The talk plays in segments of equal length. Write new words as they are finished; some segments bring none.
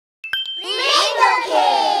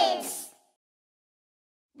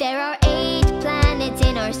There are 8 planets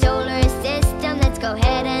in our solar system. Let's go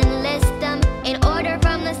ahead and list them in order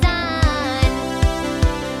from the sun.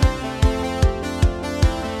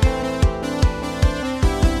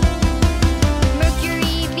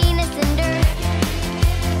 Mercury, Venus and Earth,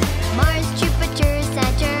 Mars, Jupiter,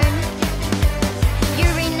 Saturn,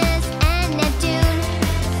 Uranus and Neptune.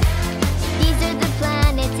 These are the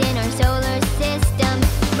planets in our solar system.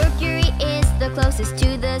 Mercury is the closest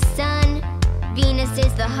to the sun. Venus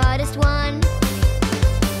is the hottest one.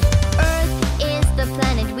 Earth is the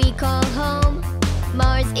planet we call home.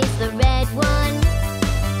 Mars is the red one.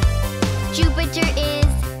 Jupiter is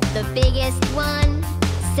the biggest one.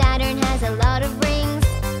 Saturn has a lot of rings.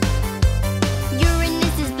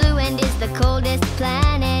 Uranus is blue and is the coldest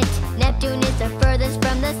planet. Neptune is the furthest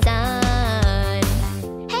from the sun.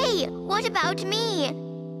 Hey, what about me?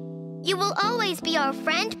 You will always be our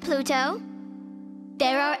friend, Pluto.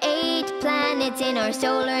 There are 8 planets in our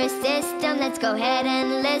solar system. Let's go ahead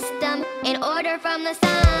and list them in order from the sun.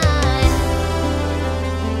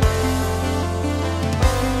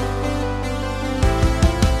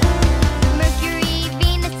 Mercury,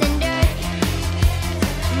 Venus and Earth,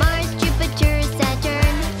 Mars, Jupiter,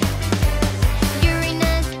 Saturn,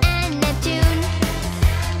 Uranus and Neptune.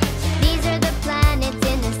 These are the planets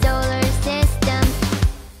in the solar system.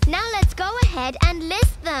 Now let's go ahead and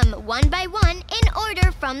list them one by one in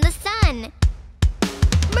order from the sun.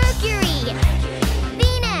 Mercury,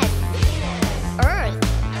 Venus, Earth,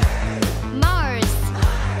 Mars,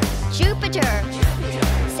 Jupiter,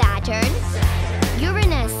 Saturn,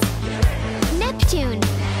 Uranus, Neptune.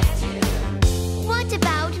 What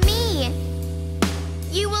about me?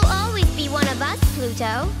 You will always be one of us,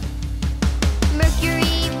 Pluto.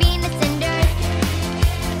 Mercury, Venus and Earth,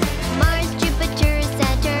 Mars, Jupiter,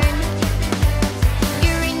 Saturn,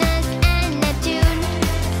 Uranus and Neptune.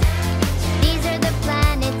 These are the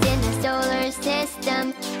planets in the solar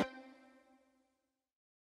system.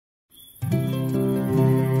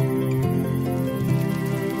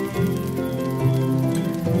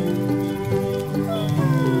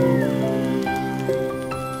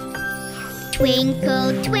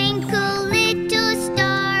 Twinkle, twinkle, little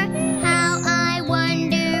star, how I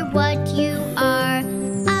wonder what you are.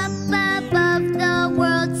 Up above the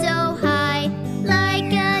world so high,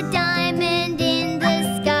 like a diamond in the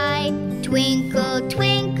sky. Twinkle,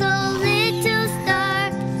 twinkle, little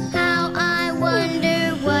star, how I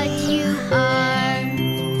wonder what you are.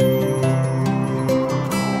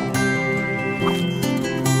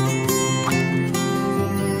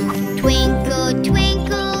 Twinkle,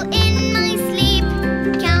 twinkle in my sleep,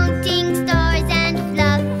 counting stars and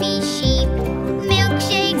fluffy sheep.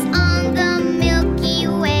 Milkshakes on the Milky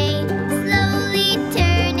Way, slowly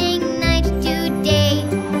turning night to day.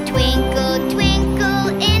 Twinkle, twinkle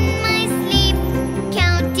in my sleep,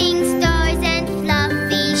 counting stars and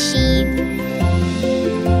fluffy sheep.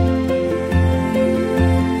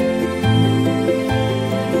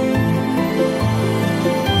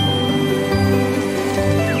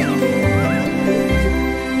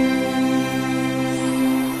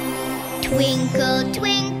 Twinkle,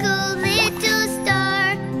 twinkle, little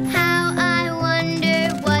star, how I wonder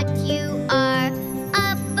what you are.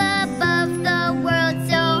 Up above the world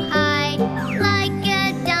so high, like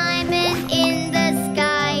a diamond in the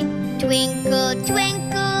sky. Twinkle,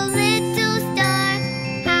 twinkle, little star,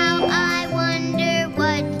 how I wonder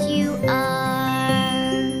what you are.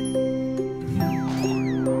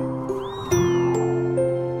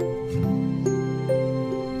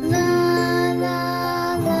 La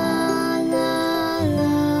la la la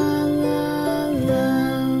la la la.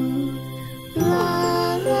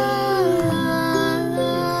 La la la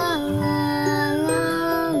la la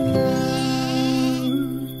la.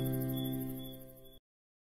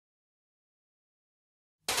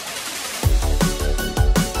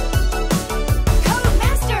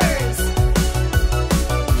 Codemasters!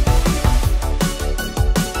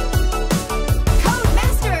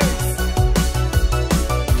 Codemasters!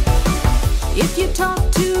 If you talk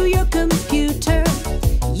to your computer,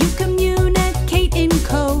 you communicate in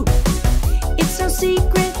code. It's no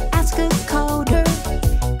secret, ask a coder.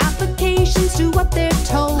 Applications do what they're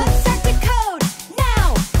told. Let's start the code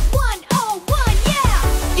now! 101,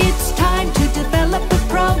 yeah! It's time to develop a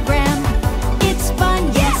program. It's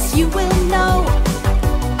fun, yes, you will know.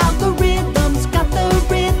 Algorithms got the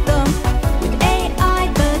rhythm. With AI,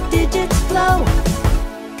 the digits flow.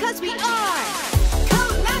 'Cause we are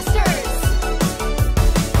Codemasters!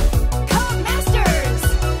 Codemasters!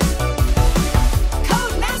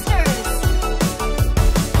 Codemasters!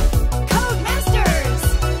 Codemasters!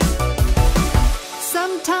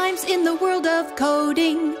 Sometimes in the world of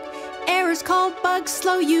coding, Errors called bugs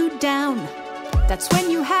slow you down. That's when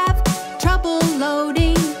you have trouble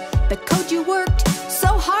loading the code you worked so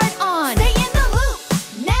hard on. Stay in the loop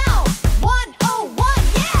now. 101,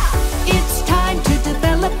 yeah! It's time to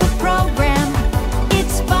develop a program.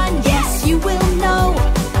 It's fun, yes, you will know.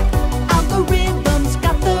 Algorithms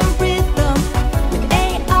got the rhythm. With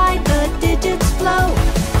AI, the digits flow.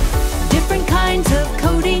 Different kinds of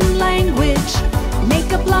coding language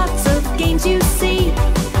make up lots of games you see.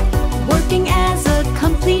 Working as a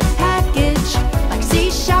complete package, like C#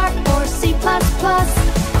 or C++.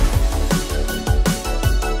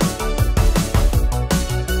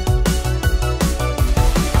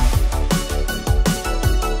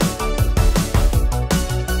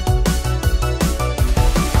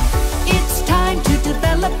 It's time to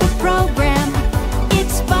develop a program.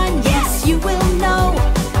 It's fun, yes, you will know.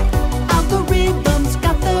 Algorithms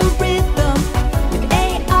got the rhythm. With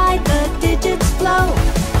AI, the digits flow.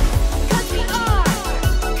 'Cause we are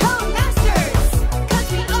Codemasters. 'Cause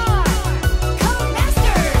we are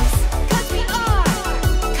Codemasters. 'Cause we are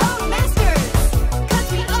Codemasters. 'Cause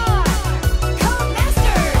we are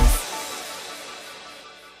Codemasters.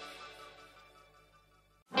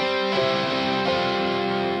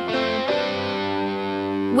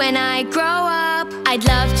 When I grow up, I'd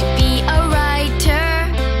love to be a writer,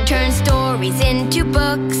 turn stories into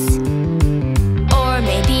books. Or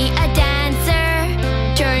maybe a dancer,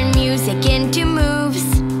 turn music into moves.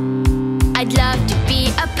 I'd love to be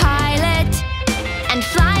a pilot and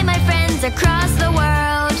fly my friends across the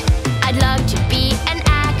world. I'd love to be an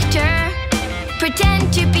actor,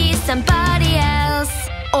 pretend to be somebody else.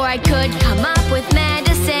 Or I could come up with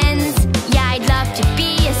medicines. Yeah, I'd love to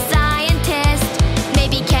be a scientist.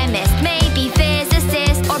 Maybe chemist, maybe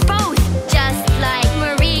physicist, or both, just like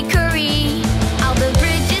Marie Curie. I'll build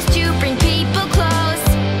bridges to bring people close,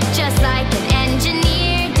 just like an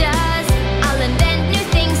engineer does. I'll invent new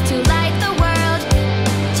things to light the world,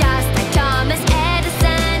 just like Thomas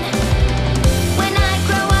Edison. When I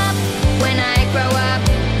grow up,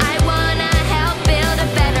 I wanna help build a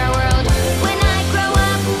better world. When I grow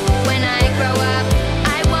up,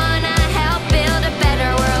 I wanna help build a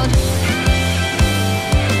better world.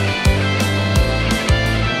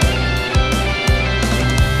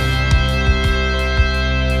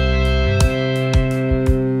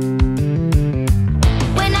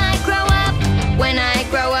 When I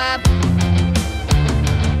grow up,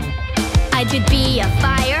 I could be a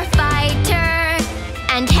firefighter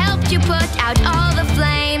and help to put out all the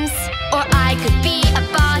flames. Or I could be a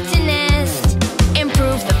botanist,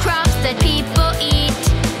 improve the crops that people eat.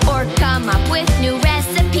 Or come up with new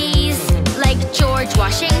recipes, like George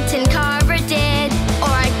Washington Carver did.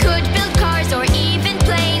 Or I could build cars or even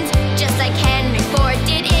planes, just like Henry Ford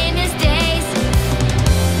did in his days.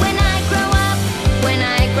 When I grow up,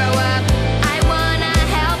 I wanna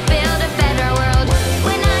help build a better world.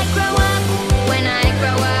 When I grow up,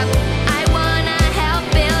 I wanna help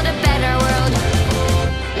build a better world.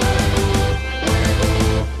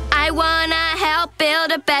 I wanna help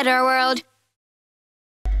build a better world.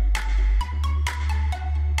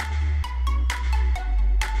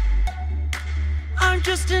 I'm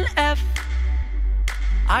just an F.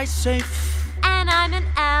 I say F. And I'm an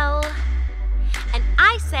L. And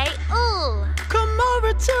I say ooh. Come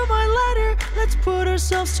over to my letter. Let's put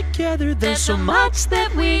ourselves together. There's so much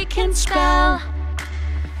that we can spell.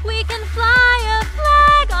 We can fly a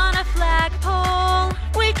flag on a flagpole.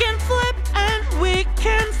 We can flip and we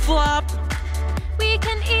can flop. We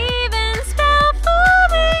can even spell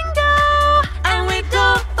flamingo. And we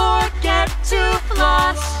don't forget to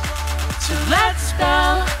floss. So let's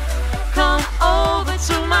spell. Come over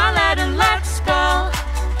to my letter. Let's spell.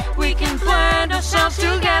 We can blend ourselves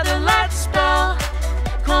together. Let's spell.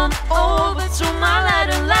 Come over to my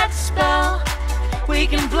letter. Let's spell. We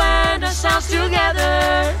can blend ourselves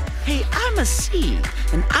together. Hey, I'm a C,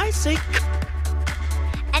 and I say K.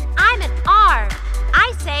 And I'm an R.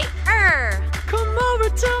 I say Come over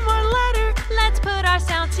to my letter. Let's put our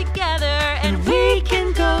sound together. And we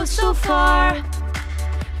can go so far.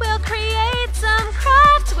 We'll create some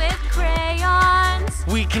crafts with crayons.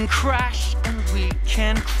 We can crash and we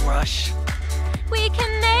can crush. We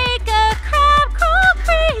can make a crab crawl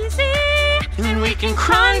crazy. And we can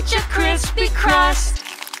crunch a crispy crust.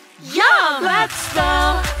 Yum! Let's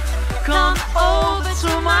spell. Come over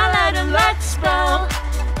to my letter. Let's spell.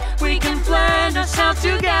 We can blend ourselves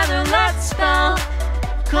together. Let's spell.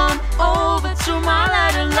 Come over to my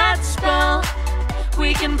letter. Let's spell.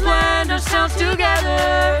 We can blend ourselves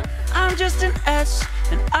together. I'm just an S,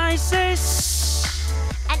 and I say S.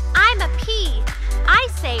 And I'm a P. I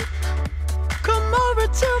say P. Come over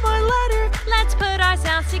to my letter. Let's put our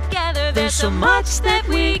sounds together. There's so much that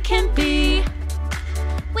we can be.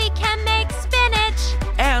 We can make spinach.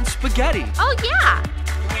 And spaghetti. Oh yeah!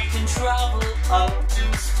 We can travel up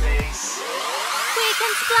to space. We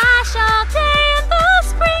can splash all day in the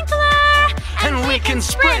sprinkler. And we can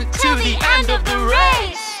sprint to the end of the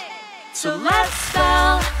race. So let's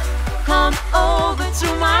spell. Come over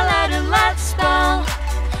to my land and let's spell.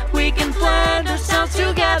 We can blend ourselves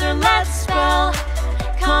together. Let's spell.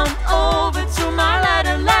 Come over to my land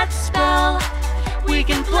and let's spell. We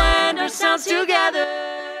can blend ourselves together.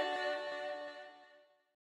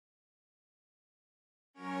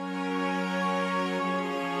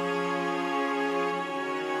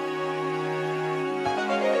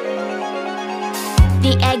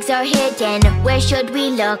 The eggs are hidden, where should we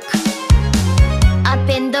look? Up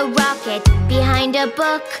in the rocket, behind a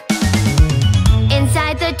book.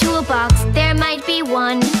 Inside the toolbox, there might be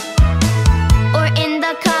one. Or in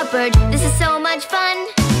the cupboard, this is so much fun.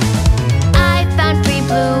 I found 3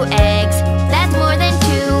 blue eggs, that's more than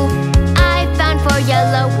 2. I found 4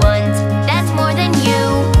 yellow ones, that's more than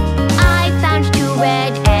you. I found 2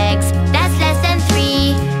 red eggs, that's less than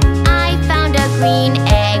 3. I found a green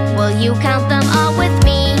egg, will you count them all with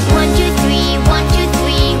me? 1, 2, 3, 1, 2,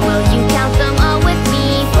 3, will you count them all with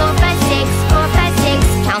me? 4, 5, 6, 4, 5, 6,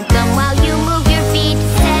 count them while you move your feet.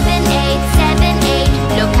 7, 8, 7, 8,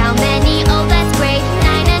 look how many, oh that's great.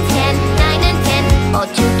 9 and 10, 9 and 10, all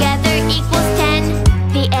together equals 10.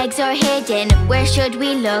 The eggs are hidden, where should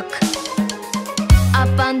we look?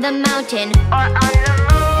 Up on the mountain or on the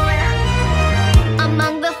moon?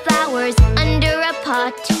 Among the flowers, under a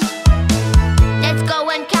pot. Let's go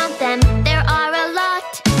and count them, there are a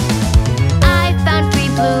lot. I found 3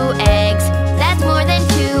 blue eggs, that's more than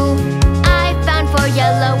 2. I found 4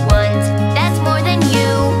 yellow ones, that's more than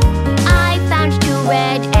you. I found 2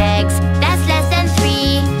 red eggs, that's less than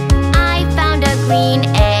 3. I found a green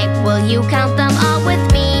egg, will you count them all with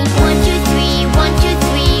me? 1, 2, 3, 1, 2,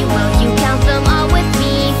 3, will you count them all with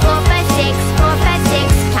me? 4, 5, 6, 4, 5,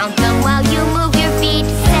 6, count them while you move your feet.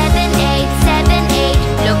 7, 8, 7, 8,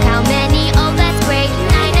 look how many, oh that's great.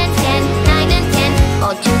 9 and 10, 9 and 10,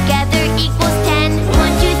 all together equals 10.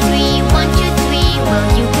 1, 2, 3, 1, 2, 3, will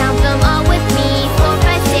you count them all with me? 4,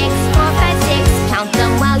 5, 6, 4, 5, 6, count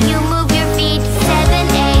them while you move your feet. 7,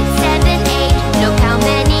 8, 7, 8, look how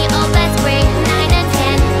many, oh that's great. 9 and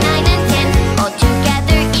 10, 9 and 10, all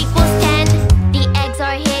together equals 10. The eggs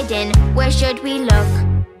are hidden, where should we look?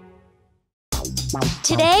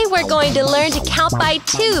 Today we're going to learn to count by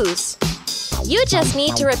 2s. You just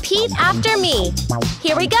need to repeat after me.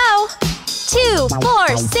 Here we go. 2,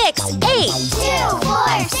 4, 6, 8. 2,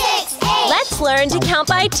 4, 6, 8. Let's learn to count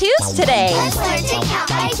by 2s today. Let's learn to count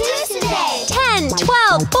by 2s today. 10,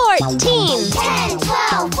 12, 14. 10,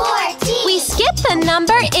 12, 14. We skip the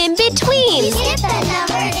number in between. Skip the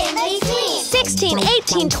number in between. 16,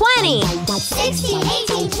 18, 20. 16,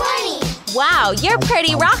 18, 20. Wow, you're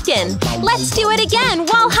pretty rockin'. Let's do it again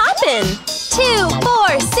while hopping. 2,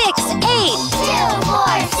 4, 6, 8. 2,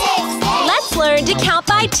 4, 6, 8. Let's learn to count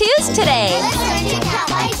by 2s today. Let's learn to count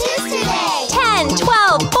by 2s today. 10,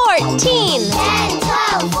 12, 14. 10,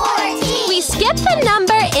 12, 14. We skip the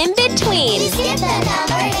number in between. Skip the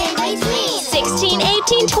number in between. 16,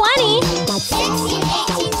 18, 20. 16,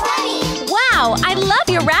 18, 20. Wow, I love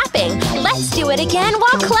your rapping. Let's do it again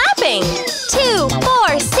while clapping. 2,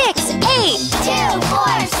 4, 6, 8. 2,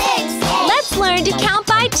 4, 6, 8. Let's learn to count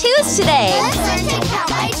by 2s today. Let's learn to count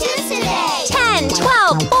by 2s today. 10,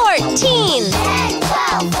 12, 14. 10,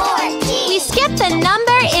 12, 14. We skip the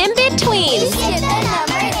number in between. Skip the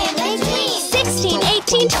number in between. 16,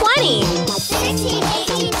 18, 20. 16,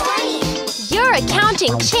 18, 20. You're a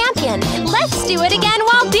counting champion. Let's do it again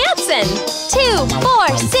while dancing. 2,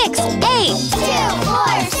 4, 6, 8. 2,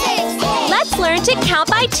 4, 6, 8. Let's learn to count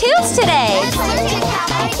by 2s today. Let's learn to count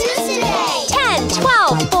by 2s today. 10,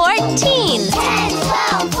 12, 14. 10,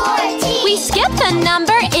 12, 14. We skip the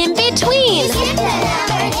number in between. Skip the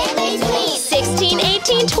number in between. 16,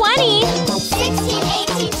 18, 20. 16,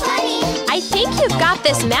 18, 20. I think you've got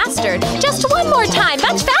this mastered. Just one more time,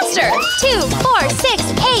 much faster. 2, 4, 6,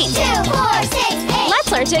 8. 2, 4, 6, 8.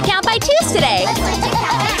 Let's learn to count by 2s today. Let's learn to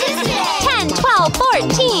count by 2s today. 10, 12,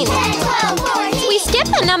 14. 10, 12, 14. We skip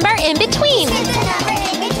the number in between. Skip the number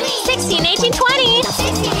in between. 16, 18, 20.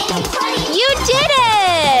 16, 18, 20. You did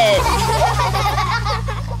it!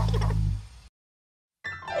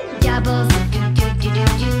 Doubles, doubles,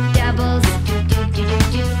 doubles,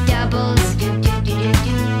 doubles,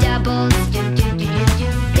 doubles, doubles,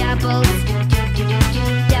 doubles.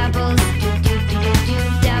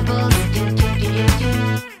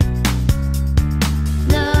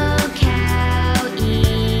 Look how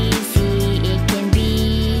easy it can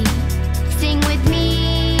be.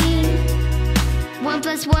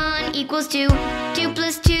 equals 2. 2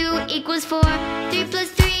 plus 2 equals 4. 3 plus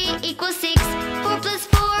 3 equals 6. 4 plus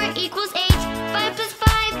 4 equals 8. 5 plus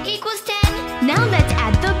 5 equals 10. Now let's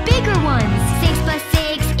add the bigger ones. 6 plus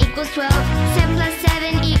 6 equals 12. 7 plus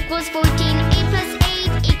 7 equals 14. 8 plus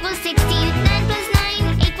 8 equals 16. 9 plus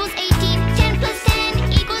 9 equals 18. 10 plus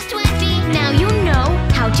 10 equals 20. Now you know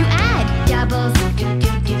how to add. Doubles,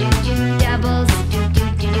 doubles, doubles,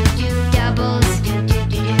 doubles,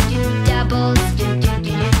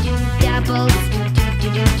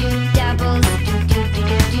 doubles,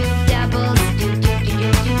 doubles, doubles.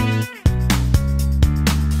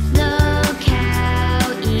 Look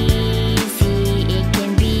how easy it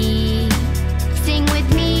can be. Sing with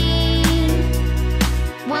me.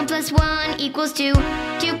 1 plus 1 equals 2.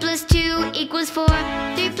 2 plus 2 equals 4.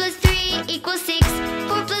 3 plus 3 equals 6.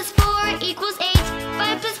 4 plus 4 equals 8.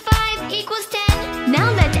 5 plus 5 equals 10. Now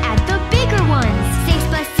let's add the bigger ones. 6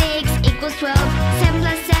 plus 6 equals 12. 7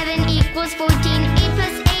 plus 7 equals 14. 8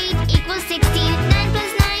 plus 8 equals 16. 9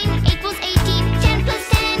 plus 9 equals 18. 10 plus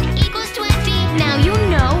 10 equals 20. Now you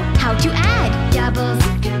know how to add. Doubles,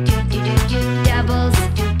 doubles, doubles,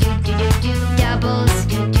 doubles,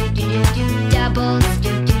 doubles, doubles,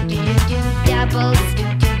 doubles, doubles.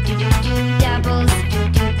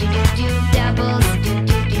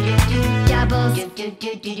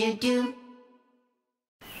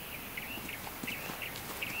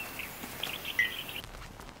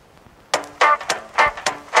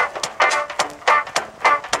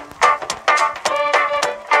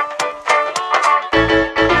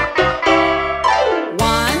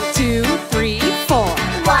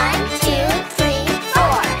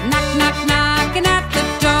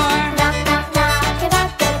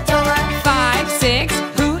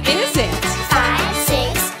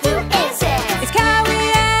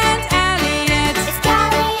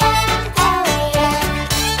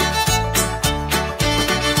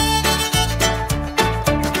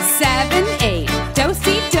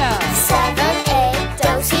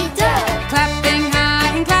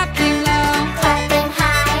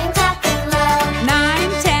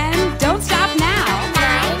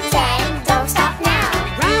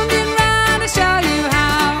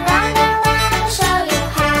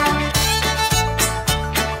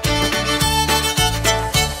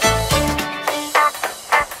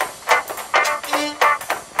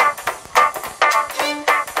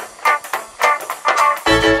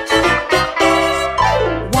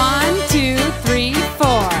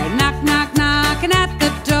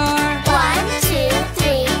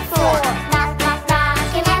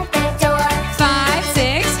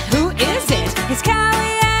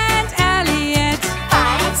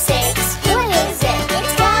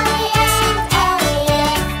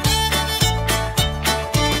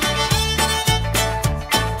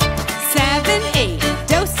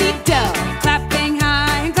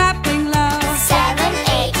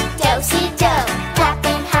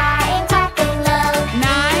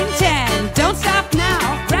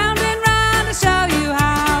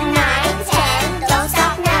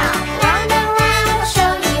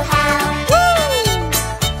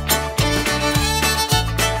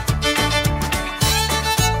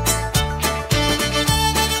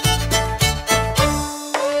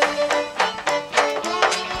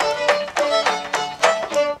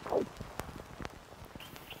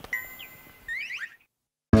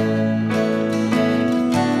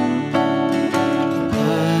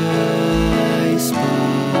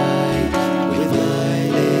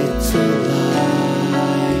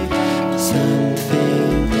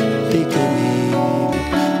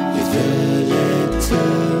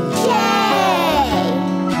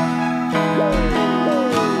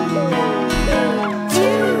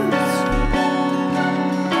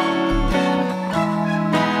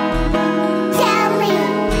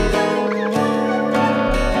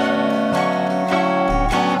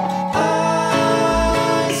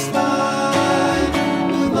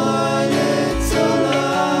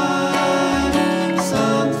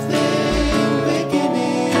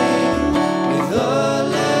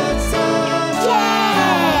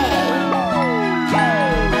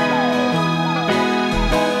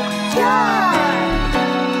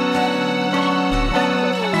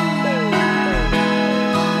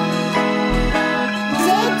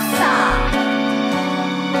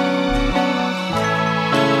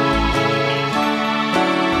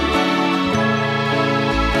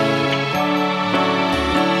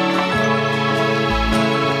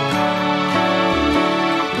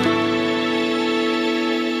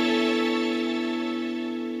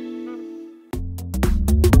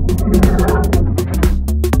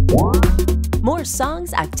 More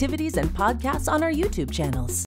songs, activities, and podcasts on our YouTube channels.